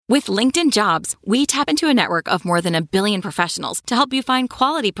With LinkedIn Jobs, we tap into a network of more than 1 billion professionals to help you find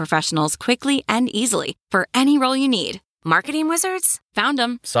quality professionals quickly and easily for any role you need. Marketing wizards? Found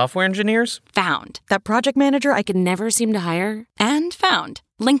them. Software engineers? Found. That project manager I could never seem to hire? And found.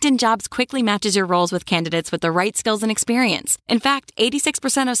 LinkedIn Jobs quickly matches your roles with candidates with the right skills and experience. In fact,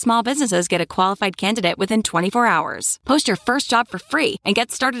 86% of small businesses get a qualified candidate within 24 hours. Post your first job for free and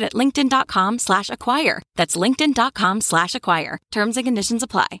get started at linkedin.com/acquire. That's linkedin.com/acquire. Terms and conditions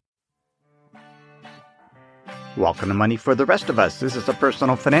apply. Welcome to Money for the Rest of Us. This is a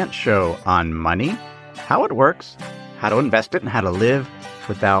personal finance show on money, how it works, how to invest it, and how to live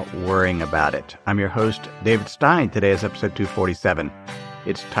without worrying about it. I'm your host, David Stein. Today is episode 247.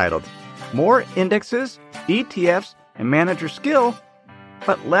 It's titled, More Indexes, ETFs, and Manager Skill,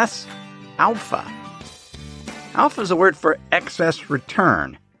 but Less Alpha. Alpha is a word for excess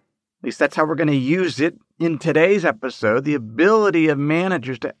return. At least that's how we're going to use it in today's episode, the ability of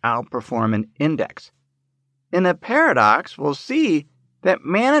managers to outperform an index. In a paradox, we'll see that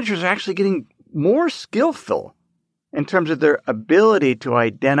managers are actually getting more skillful in terms of their ability to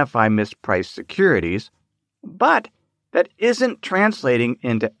identify mispriced securities, but that isn't translating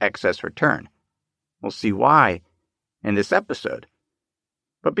into excess return. We'll see why in this episode.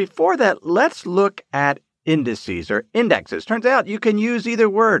 But before that, let's look at indices or indexes. Turns out you can use either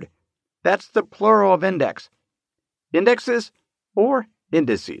word. That's the plural of index. Indexes or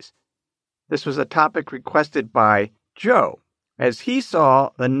indices. This was a topic requested by Joe, as he saw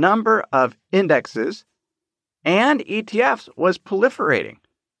the number of indexes and ETFs was proliferating.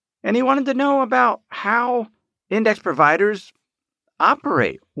 And he wanted to know about how index providers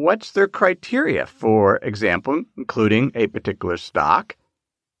operate. What's their criteria, for example, including a particular stock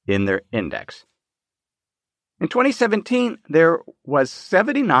in their index? In 2017, there was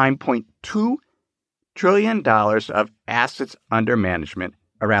 $79.2 trillion of assets under management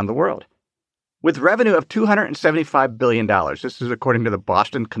around the world, with revenue of $275 billion. This is according to the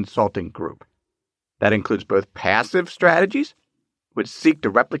Boston Consulting Group. That includes both passive strategies, which seek to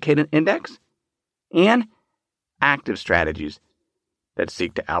replicate an index, and active strategies that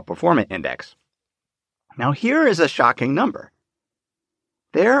seek to outperform an index. Now, here is a shocking number.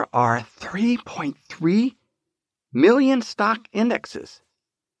 There are 3.3 million stock indexes.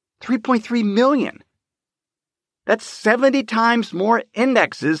 3.3 million. That's 70 times more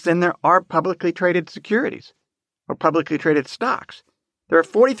indexes than there are publicly traded securities or publicly traded stocks. There are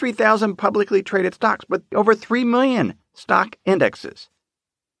 43,000 publicly traded stocks, but over 3 million stock indexes.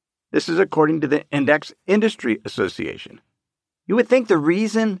 This is according to the Index Industry Association. You would think the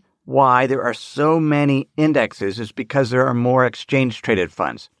reason why there are so many indexes is because there are more exchange-traded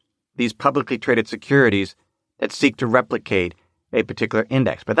funds, these publicly traded securities that seek to replicate a particular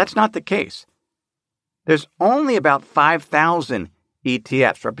index. But that's not the case. There's only about 5,000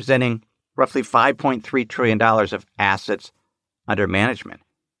 ETFs, representing roughly $5.3 trillion of assets under management.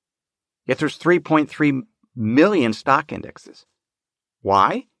 Yet there's 3.3 million stock indexes.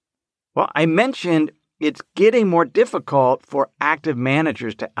 Why? Well, I mentioned it's getting more difficult for active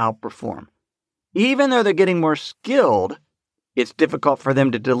managers to outperform. Even though they're getting more skilled, it's difficult for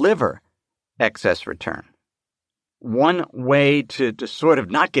them to deliver excess return. One way to sort of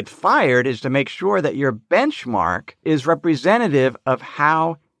not get fired is to make sure that your benchmark is representative of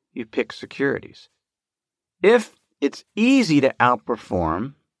how you pick securities. If it's easy to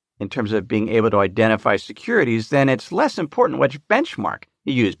outperform in terms of being able to identify securities, then it's less important which benchmark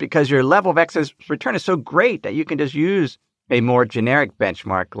you use because your level of excess return is so great that you can just use a more generic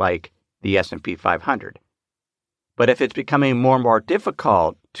benchmark like the S&P 500. But if it's becoming more and more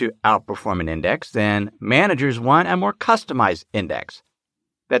difficult to outperform an index, then managers want a more customized index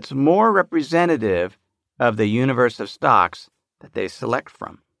that's more representative of the universe of stocks that they select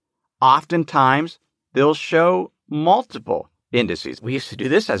from. Oftentimes, they'll show multiple indices. We used to do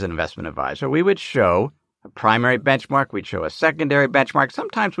this as an investment advisor. We would show a primary benchmark, we'd show a secondary benchmark,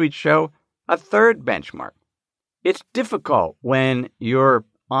 sometimes we'd show a third benchmark. It's difficult when you're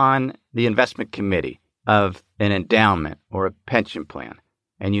on the investment committee of an endowment or a pension plan,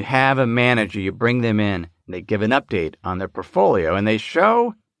 and you have a manager, you bring them in, and they give an update on their portfolio, and they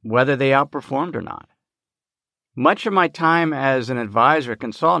show whether they outperformed or not. Much of my time as an advisor,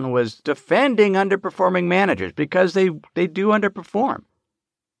 consultant, was defending underperforming managers because they do underperform.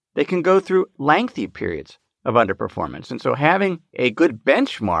 They can go through lengthy periods of underperformance, and so having a good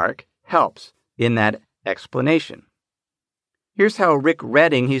benchmark helps in that explanation. Here's how Rick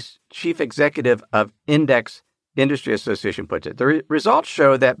Redding, he's chief executive of Index Industry Association, puts it. The results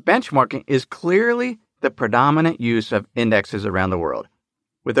show that benchmarking is clearly the predominant use of indexes around the world.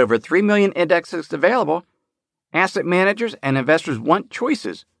 With over 3 million indexes available, asset managers and investors want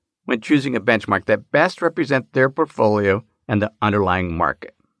choices when choosing a benchmark that best represents their portfolio and the underlying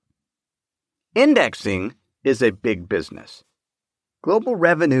market. Indexing is a big business. Global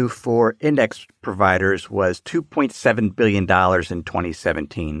revenue for index providers was $2.7 billion in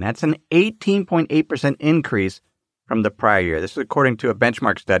 2017. That's an 18.8% increase from the prior year. This is according to a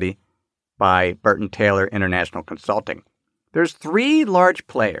benchmark study by Burton Taylor International Consulting. There's 3 large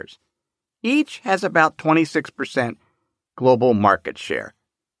players. Each has about 26% global market share.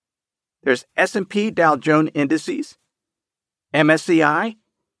 There's S&P Dow Jones Indices, MSCI,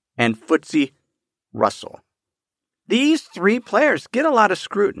 and FTSE Russell. These 3 players get a lot of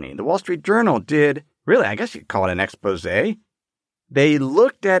scrutiny. The Wall Street Journal did, really, I guess you could call it an expose. They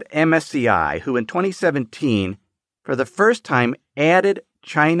looked at MSCI, who in 2017, for the first time, added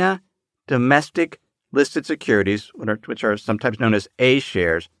China domestic listed securities, which are sometimes known as A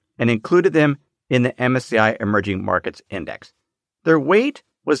shares, and included them in the MSCI Emerging Markets Index. Their weight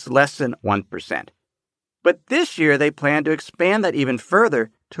was less than 1%. But this year, they plan to expand that even further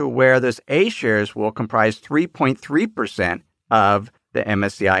to where those A shares will comprise 3.3% of the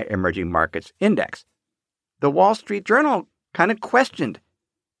MSCI Emerging Markets Index. The Wall Street Journal kind of questioned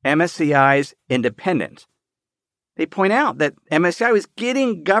MSCI's independence. They point out that MSCI was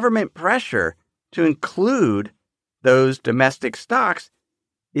getting government pressure to include those domestic stocks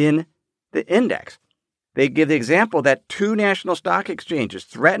in the index. They give the example that 2 national stock exchanges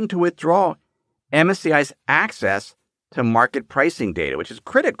threatened to withdraw MSCI's access to market pricing data, which is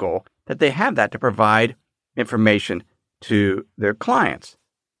critical that they have that to provide information to their clients.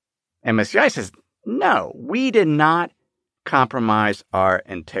 MSCI says, no, we did not compromise our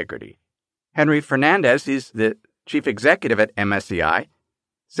integrity. Henry Fernandez, he's the chief executive at MSCI,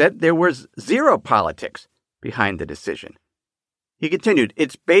 said there was zero politics behind the decision. He continued,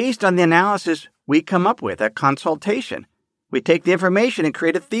 it's based on the analysis we come up with at consultation. We take the information and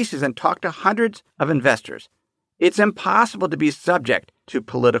create a thesis and talk to hundreds of investors. It's impossible to be subject to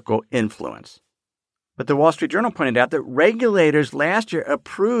political influence. But the Wall Street Journal pointed out that regulators last year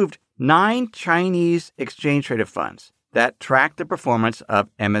approved 9 Chinese exchange-traded funds that tracked the performance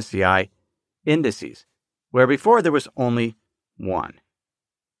of MSCI indices, where before there was only 1.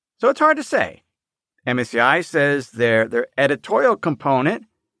 So it's hard to say. MSCI says their editorial component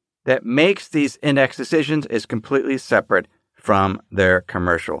that makes these index decisions is completely separate from their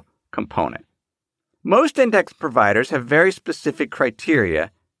commercial component. Most index providers have very specific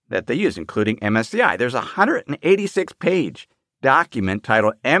criteria that they use, including MSCI. There's a 186-page document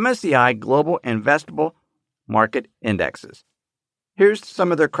titled MSCI Global Investable Market Indexes. Here's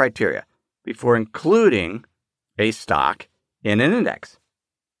some of their criteria before including a stock in an index.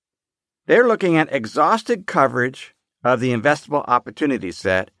 They're looking at exhaustive coverage of the investable opportunity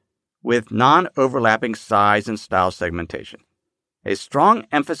set with non-overlapping size and style segmentation, a strong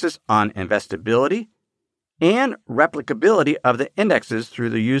emphasis on investability and replicability of the indexes through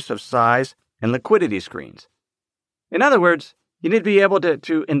the use of size and liquidity screens. In other words, you need to be able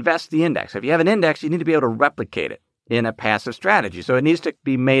to invest the index. If you have an index, you need to be able to replicate it in a passive strategy. So it needs to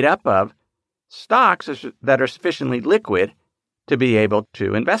be made up of stocks that are sufficiently liquid to be able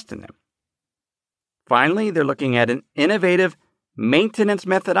to invest in them. Finally, they're looking at an innovative maintenance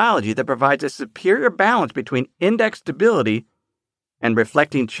methodology that provides a superior balance between index stability and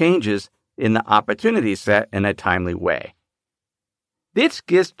reflecting changes in the opportunity set in a timely way. This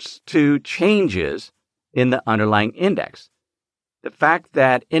gets to changes in the underlying index. The fact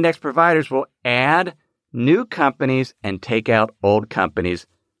that index providers will add new companies and take out old companies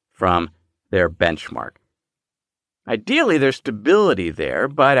from their benchmark. Ideally, there's stability there,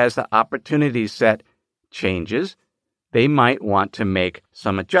 but as the opportunity set changes, they might want to make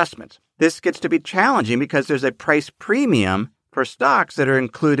some adjustments. This gets to be challenging because there's a price premium for stocks that are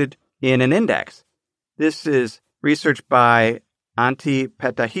included in an index. This is research by Antti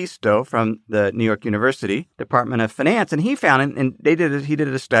Petahisto from the New York University Department of Finance, and he found it, and he did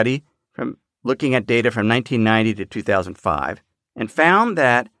a study from looking at data from 1990 to 2005, and found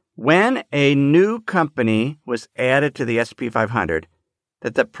that when a new company was added to the S&P 500,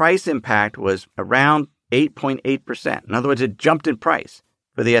 that the price impact was around 8.8%. In other words, it jumped in price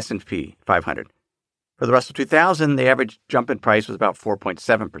for the S&P 500. For the Russell 2000, the average jump in price was about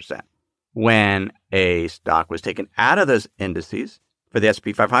 4.7%. When a stock was taken out of those indices, for the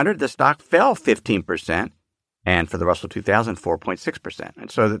S&P 500, the stock fell 15%, and for the Russell 2000, 4.6%. And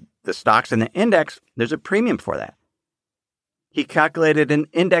so the stocks in the index, there's a premium for that. He calculated an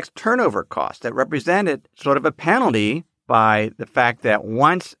index turnover cost that represented sort of a penalty by the fact that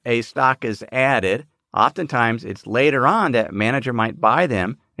once a stock is added, oftentimes it's later on that manager might buy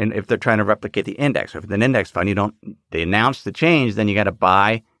them And if they're trying to replicate the index, so if it's an index fund, they announce the change, then you got to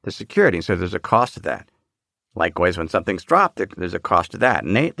buy the security. So there's a cost to that. Likewise, when something's dropped, there's a cost to that.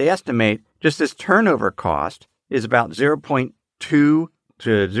 And they estimate just this turnover cost is about 0.2 to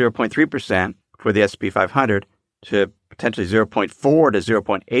 0.3% for the S&P 500 to potentially 0.4 to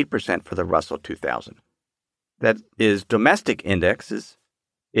 0.8% for the Russell 2000. That is domestic indexes.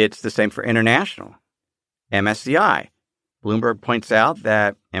 It's the same for international. MSCI. Bloomberg points out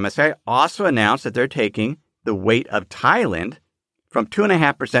that MSCI also announced that they're taking the weight of Thailand from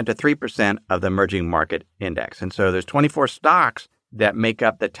 2.5% to 3% of the emerging market index. And so there's 24 stocks that make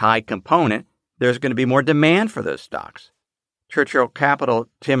up the Thai component. There's going to be more demand for those stocks. Churchill Capital,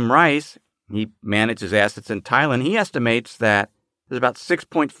 Tim Rice, he manages assets in Thailand. He estimates that there's about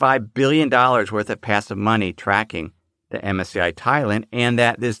 $6.5 billion worth of passive money tracking the MSCI Thailand, and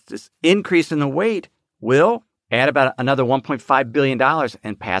that this increase in the weight will add about another $1.5 billion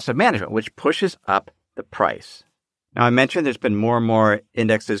in passive management, which pushes up the price. Now, I mentioned there's been more and more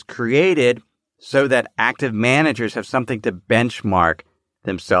indexes created so that active managers have something to benchmark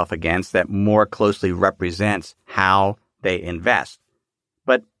themselves against that more closely represents how they invest.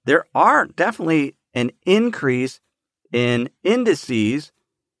 But there are definitely an increase in indices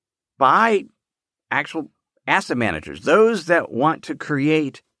by actual asset managers, those that want to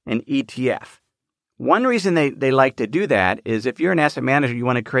create an ETF. One reason they like to do that is if you're an asset manager, you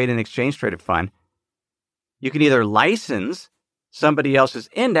want to create an exchange-traded fund, you can either license somebody else's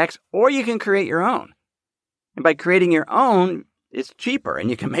index or you can create your own. And by creating your own, it's cheaper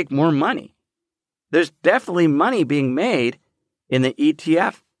and you can make more money. There's definitely money being made in the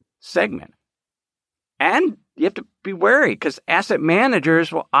ETF segment. And you have to be wary because asset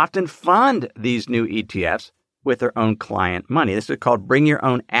managers will often fund these new ETFs with their own client money. This is called bring your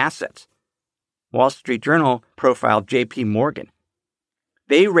own assets. Wall Street Journal profiled J.P. Morgan.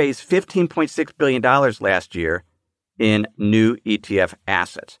 They raised $15.6 billion last year in new ETF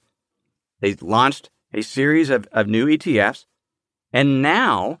assets. They launched a series of new ETFs, and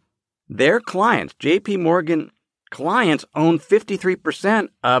now their clients, J.P. Morgan clients, own 53%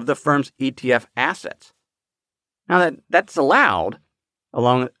 of the firm's ETF assets. Now, that's allowed,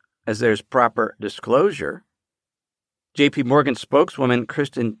 along as there's proper disclosure. J.P. Morgan spokeswoman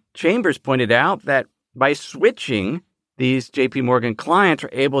Kristen Chambers pointed out that by switching, these J.P. Morgan clients are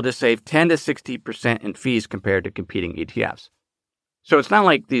able to save 10 to 60% in fees compared to competing ETFs. So it's not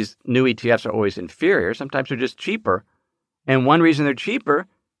like these new ETFs are always inferior. Sometimes they're just cheaper. And one reason they're cheaper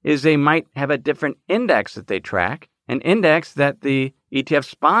is they might have a different index that they track, an index that the ETF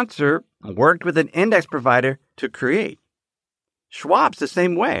sponsor worked with an index provider to create. Schwab's the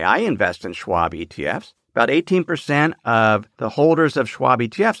same way. I invest in Schwab ETFs. About 18% of the holders of Schwab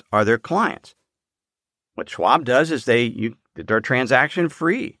ETFs are their clients. What Schwab does is they're transaction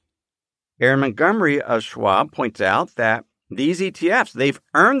free. Aaron Montgomery of Schwab points out that these ETFs, they've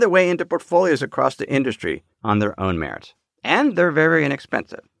earned their way into portfolios across the industry on their own merits. And they're very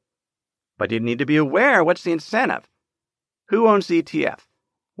inexpensive. But you need to be aware, what's the incentive? Who owns the ETF?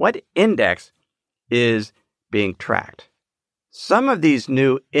 What index is being tracked? Some of these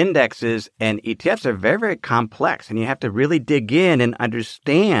new indexes and ETFs are very, very complex, and you have to really dig in and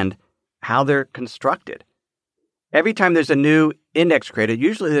understand how they're constructed. Every time there's a new index created,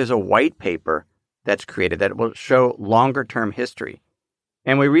 usually there's a white paper that's created that will show longer-term history.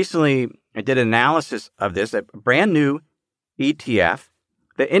 And we recently did an analysis of this, a brand new ETF.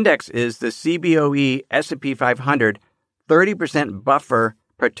 The index is the CBOE S&P 500 30% Buffer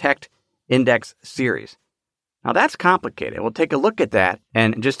Protect Index Series. Now, that's complicated. We'll take a look at that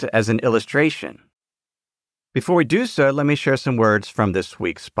and just as an illustration. Before we do so, let me share some words from this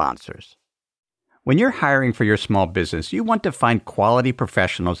week's sponsors. When you're hiring for your small business, you want to find quality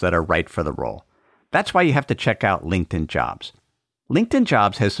professionals that are right for the role. That's why you have to check out LinkedIn Jobs. LinkedIn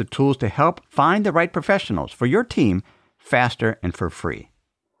Jobs has the tools to help find the right professionals for your team faster and for free.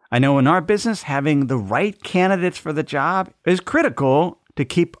 I know in our business, having the right candidates for the job is critical to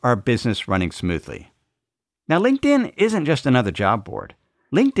keep our business running smoothly. Now, LinkedIn isn't just another job board.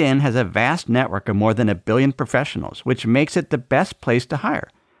 LinkedIn has a vast network of more than 1 billion professionals, which makes it the best place to hire.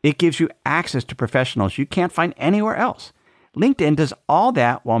 It gives you access to professionals you can't find anywhere else. LinkedIn does all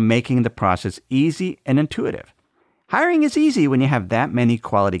that while making the process easy and intuitive. Hiring is easy when you have that many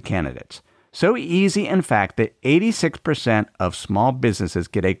quality candidates. So easy, in fact, that 86% of small businesses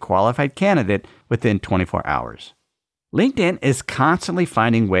get a qualified candidate within 24 hours. LinkedIn is constantly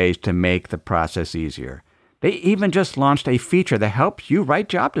finding ways to make the process easier. They even just launched a feature that helps you write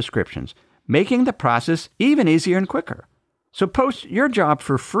job descriptions, making the process even easier and quicker. So post your job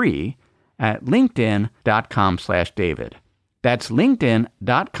for free at linkedin.com/David. That's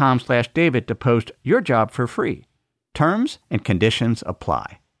linkedin.com/David to post your job for free. Terms and conditions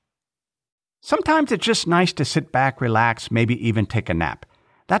apply. Sometimes it's just nice to sit back, relax, maybe even take a nap.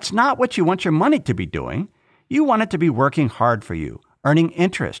 That's not what you want your money to be doing. You want it to be working hard for you, earning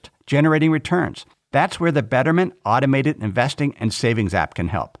interest, generating returns. That's where the Betterment Automated Investing and Savings app can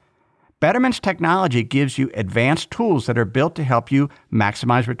help. Betterment's technology gives you advanced tools that are built to help you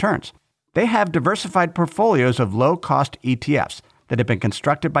maximize returns. They have diversified portfolios of low-cost ETFs that have been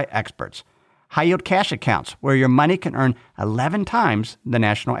constructed by experts, high-yield cash accounts where your money can earn 11 times the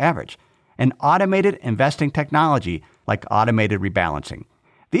national average, and automated investing technology like automated rebalancing.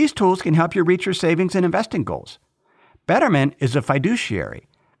 These tools can help you reach your savings and investing goals. Betterment is a fiduciary.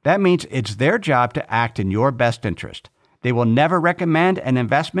 That means it's their job to act in your best interest. They will never recommend an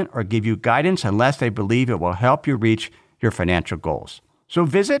investment or give you guidance unless they believe it will help you reach your financial goals. So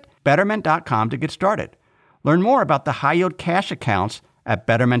visit Betterment.com to get started. Learn more about the high-yield cash accounts at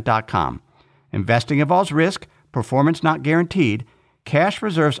Betterment.com. Investing involves risk, performance not guaranteed. Cash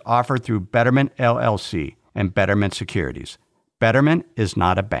reserves offered through Betterment LLC and Betterment Securities. Betterment is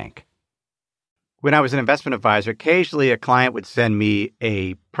not a bank. When I was an investment advisor, occasionally a client would send me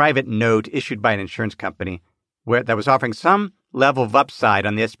a private note issued by an insurance company that was offering some level of upside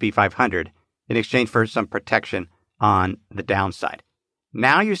on the S&P 500 in exchange for some protection on the downside.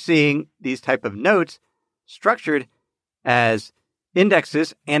 Now you're seeing these type of notes structured as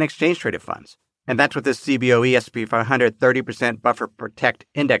indexes and exchange-traded funds. And that's what this CBOE S&P 500 30% Buffer Protect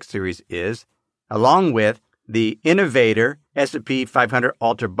Index Series is, along with the Innovator S&P 500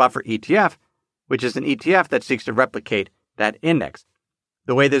 Alter Buffer ETF, which is an ETF that seeks to replicate that index.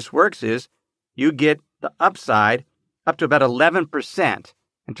 The way this works is you get the upside up to about 11%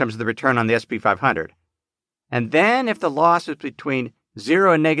 in terms of the return on the S&P 500. And then if the loss is between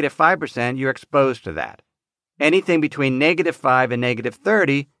 0 and negative 5%, you're exposed to that. Anything between negative 5 and negative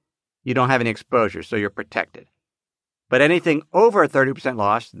 30, you don't have any exposure, so you're protected. But anything over a 30%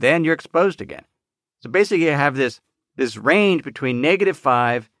 loss, then you're exposed again. So basically you have this range between negative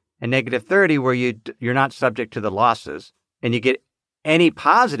 5 and negative 30 where you're not subject to the losses, and you get any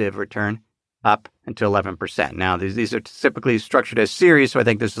positive return up until 11%. Now, these are typically structured as series, so I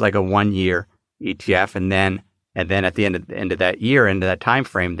think this is like a 1-year ETF, and then at the end of that year, into that time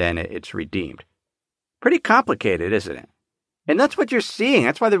frame, then it's redeemed. Pretty complicated, isn't it? And that's what you're seeing.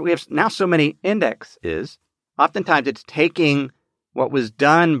 That's why we have now so many indexes. Oftentimes, it's taking what was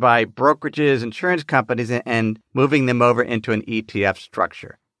done by brokerages, insurance companies, and moving them over into an ETF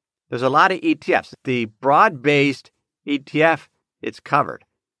structure. There's a lot of ETFs. The broad-based ETF, it's covered.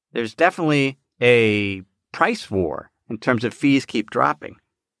 There's definitely a price war in terms of fees keep dropping.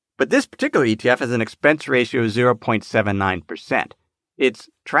 But this particular ETF has an expense ratio of 0.79%. It's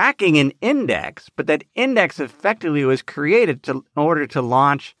tracking an index, but that index effectively was created in order to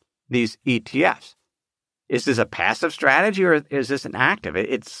launch these ETFs. Is this a passive strategy or is this an active?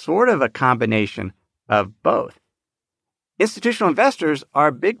 It's sort of a combination of both. Institutional investors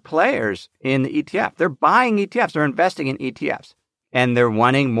are big players in the ETF. They're buying ETFs. They're investing in ETFs. And they're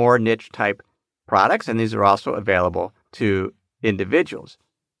wanting more niche-type products, and these are also available to individuals.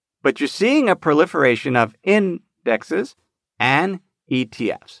 But you're seeing a proliferation of indexes and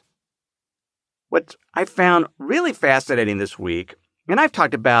ETFs. What I found really fascinating this week, and I've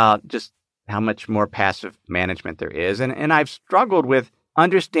talked about just how much more passive management there is, and I've struggled with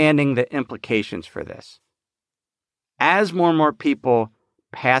understanding the implications for this. As more and more people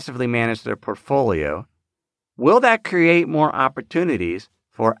passively manage their portfolio, will that create more opportunities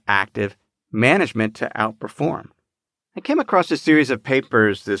for active management to outperform? I came across a series of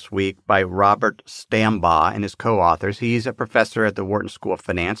papers this week by Robert Stambaugh and his co-authors. He's a professor at the Wharton School of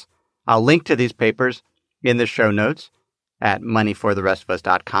Finance. I'll link to these papers in the show notes at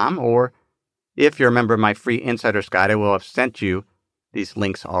moneyfortherestofus.com, or if you're a member of my free Insider's Guide, I will have sent you these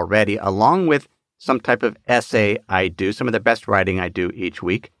links already, along with some type of essay I do, some of the best writing I do each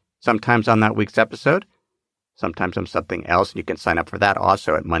week, sometimes on that week's episode, sometimes on something else, and you can sign up for that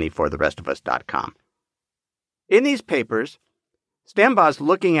also at moneyfortherestofus.com. In these papers, Stambaugh is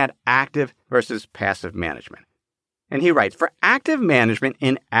looking at active versus passive management. And he writes, for active management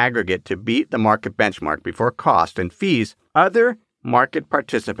in aggregate to beat the market benchmark before cost and fees, other market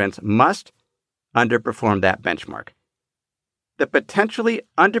participants must underperform that benchmark. The potentially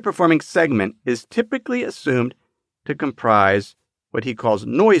underperforming segment is typically assumed to comprise what he calls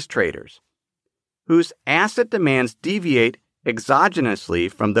noise traders, whose asset demands deviate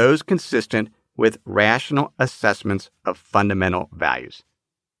exogenously from those consistent with rational assessments of fundamental values.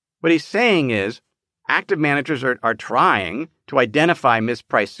 What he's saying is active managers are trying to identify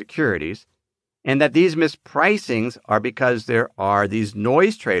mispriced securities and that these mispricings are because there are these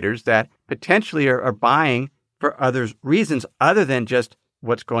noise traders that potentially are buying for other reasons other than just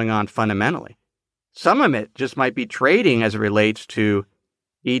what's going on fundamentally. Some of it just might be trading as it relates to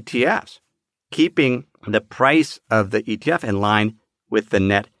ETFs, keeping the price of the ETF in line with the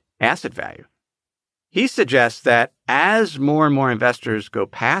net asset value. He suggests that as more and more investors go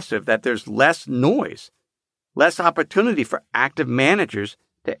passive, that there's less noise, less opportunity for active managers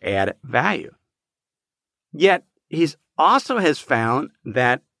to add value. Yet, he also has found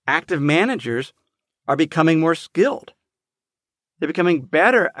that active managers are becoming more skilled. They're becoming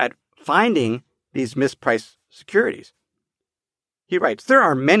better at finding these mispriced securities. He writes, there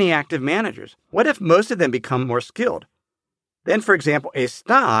are many active managers. What if most of them become more skilled? Then, for example, a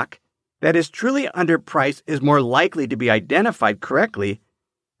stock that is truly underpriced is more likely to be identified correctly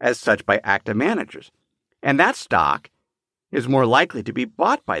as such by active managers. And that stock is more likely to be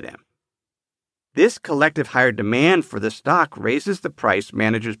bought by them. This collective higher demand for the stock raises the price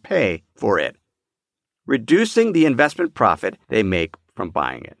managers pay for it, reducing the investment profit they make from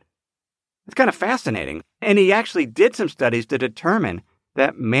buying it. It's kind of fascinating. And he actually did some studies to determine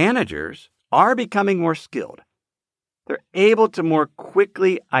that managers are becoming more skilled. They're able to more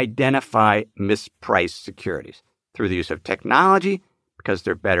quickly identify mispriced securities through the use of technology because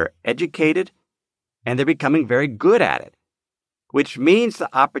they're better educated and they're becoming very good at it, which means the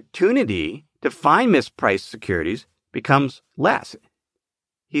opportunity to find mispriced securities becomes less.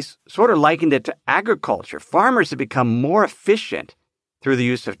 He's sort of likened it to agriculture. Farmers have become more efficient through the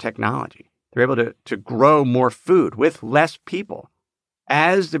use of technology. They're able to grow more food with less people.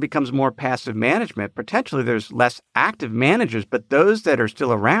 As there becomes more passive management, potentially there's less active managers, but those that are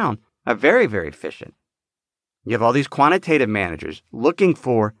still around are very, very efficient. You have all these quantitative managers looking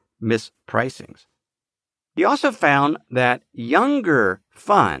for mispricings. He also found that younger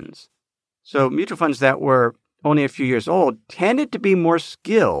funds, so mutual funds that were only a few years old, tended to be more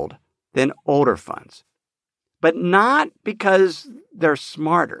skilled than older funds. But not because they're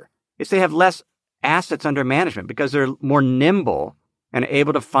smarter. It's they have less assets under management because they're more nimble and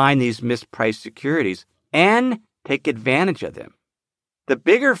able to find these mispriced securities and take advantage of them. The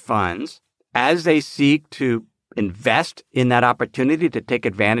bigger funds, as they seek to invest in that opportunity to take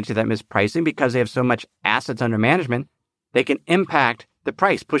advantage of that mispricing because they have so much assets under management, they can impact the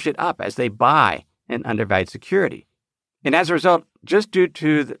price, push it up as they buy an undervalued security. And as a result, just due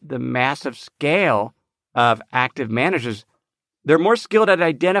to the massive scale of active managers, they're more skilled at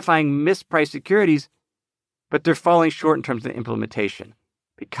identifying mispriced securities, but they're falling short in terms of the implementation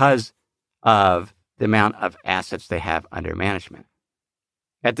because of the amount of assets they have under management.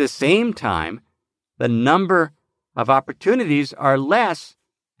 At the same time, the number of opportunities are less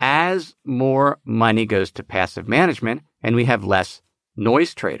as more money goes to passive management and we have less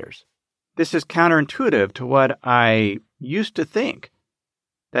noise traders. This is counterintuitive to what I used to think,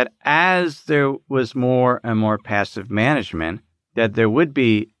 that as there was more and more passive management, that there would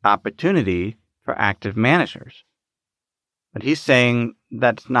be opportunity for active managers. But he's saying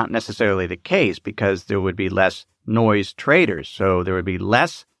that's not necessarily the case because there would be less noise traders, so there would be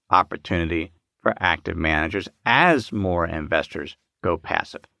less opportunity for active managers as more investors go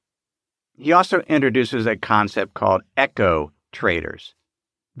passive. He also introduces a concept called echo traders.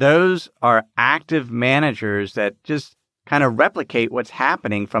 Those are active managers that just kind of replicate what's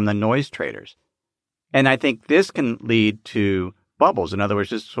happening from the noise traders. And I think this can lead to bubbles. In other words,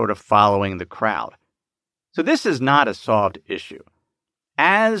 just sort of following the crowd. So this is not a solved issue.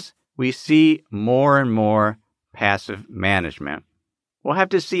 As we see more and more passive management, we'll have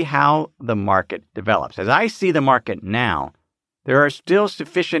to see how the market develops. As I see the market now, there are still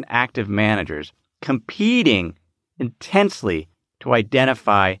sufficient active managers competing intensely to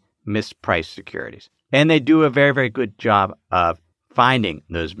identify mispriced securities. And they do a very, very good job of finding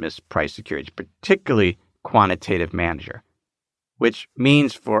those mispriced securities, particularly quantitative manager, which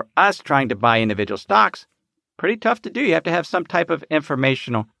means for us trying to buy individual stocks, pretty tough to do. You have to have some type of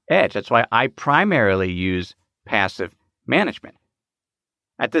informational edge. That's why I primarily use passive management.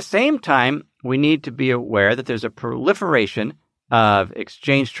 At the same time, we need to be aware that there's a proliferation of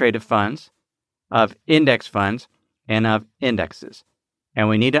exchange-traded funds, of index funds, and of indexes. And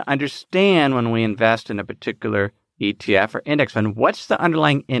we need to understand when we invest in a particular ETF or index fund, what's the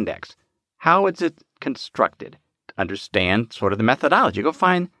underlying index? How is it constructed? To understand sort of the methodology, go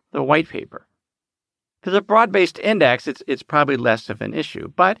find the white paper. If it's a broad-based index, it's probably less of an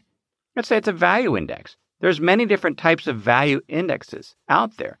issue. But let's say it's a value index. There's many different types of value indexes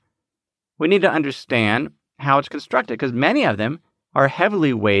out there. We need to understand how it's constructed because many of them are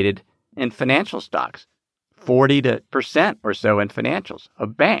heavily weighted in financial stocks, 40% or so in financials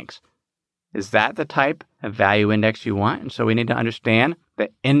of banks. Is that the type of value index you want? And so we need to understand the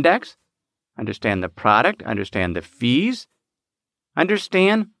index, understand the product, understand the fees,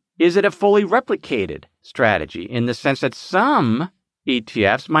 understand, is it a fully replicated strategy in the sense that some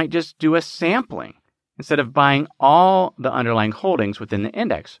ETFs might just do a sampling instead of buying all the underlying holdings within the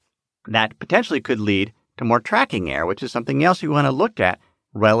index. That potentially could lead to more tracking error, which is something else you want to look at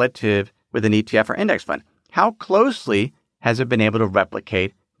relative with an ETF or index fund. How closely has it been able to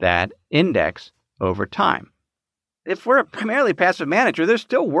replicate that index over time? If we're a primarily passive manager, there's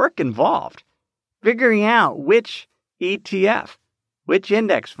still work involved. Figuring out which ETF, which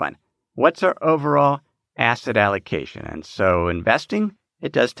index fund, what's our overall asset allocation. And so investing,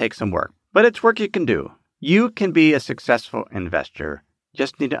 it does take some work, but it's work you can do. You can be a successful investor.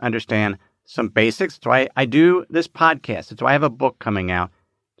 Just need to understand some basics. That's why I do this podcast. That's why I have a book coming out.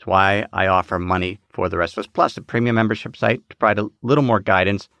 That's why I offer Money for the Rest of Us Plus, a premium membership site to provide a little more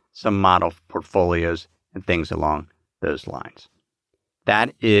guidance, some model portfolios, and things along those lines.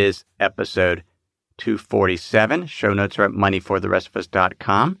 That is episode 247. Show notes are at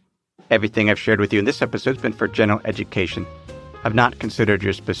moneyfortherestofus.com. Everything I've shared with you in this episode has been for general education. I've not considered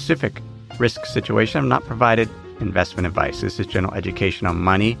your specific risk situation. I've not provided investment advice. This is general education on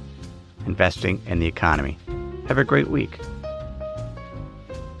money, investing, and the economy. Have a great week.